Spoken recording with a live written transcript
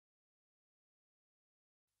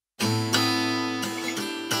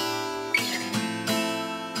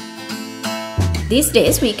These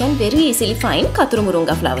days we can very easily find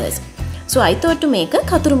Kathurumurunga flowers. So I thought to make a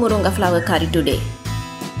Kathurumurunga flower curry today.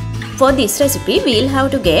 For this recipe we will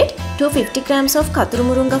have to get 250 grams of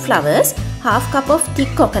Kathurumurunga flowers, half cup of thick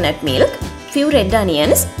coconut milk, few red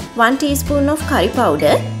onions, 1 teaspoon of curry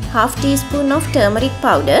powder, half teaspoon of turmeric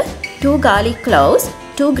powder, 2 garlic cloves,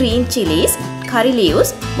 2 green chilies, curry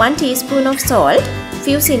leaves, 1 teaspoon of salt,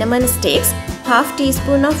 few cinnamon sticks, half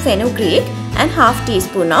teaspoon of fenugreek and half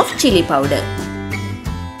teaspoon of chili powder.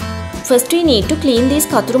 First we need to clean these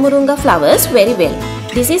Kathurumurunga flowers very well.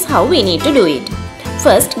 This is how we need to do it.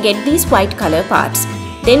 First get these white color parts.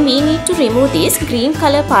 Then we need to remove this green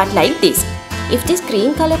color part like this. If this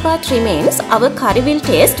green color part remains, our curry will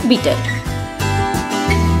taste bitter.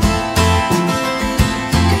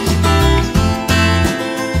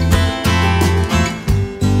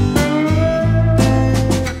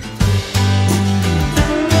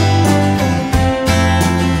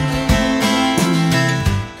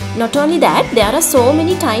 Not only that, there are so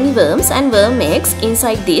many tiny worms and worm eggs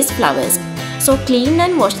inside these flowers. So clean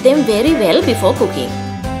and wash them very well before cooking.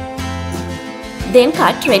 Then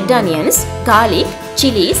cut red onions, garlic,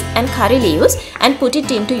 chilies and curry leaves and put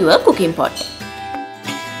it into your cooking pot.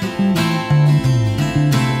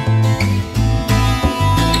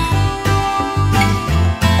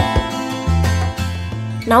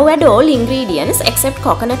 Now add all ingredients except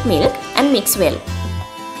coconut milk and mix well.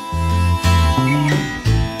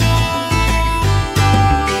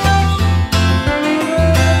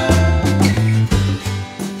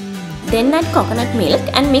 Then add coconut milk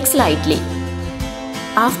and mix lightly.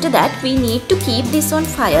 After that we need to keep this on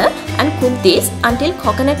fire and cook this until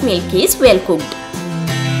coconut milk is well cooked.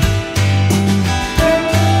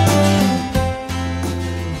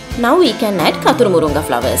 Now we can add Kathurumurunga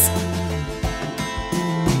flowers.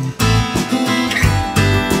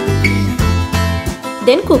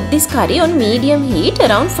 Then cook this curry on medium heat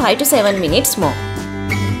around 5 to 7 minutes more.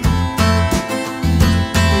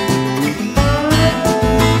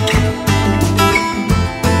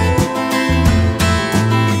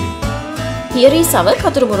 Here is our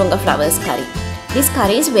Kathurumurunga flowers curry. This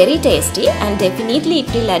curry is very tasty and definitely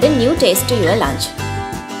it will add a new taste to your lunch.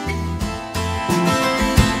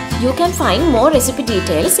 You can find more recipe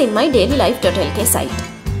details in my DailyLife.lk site.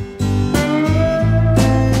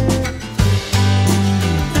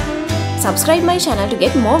 Subscribe my channel to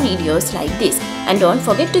get more videos like this and don't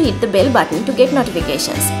forget to hit the bell button to get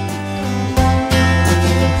notifications.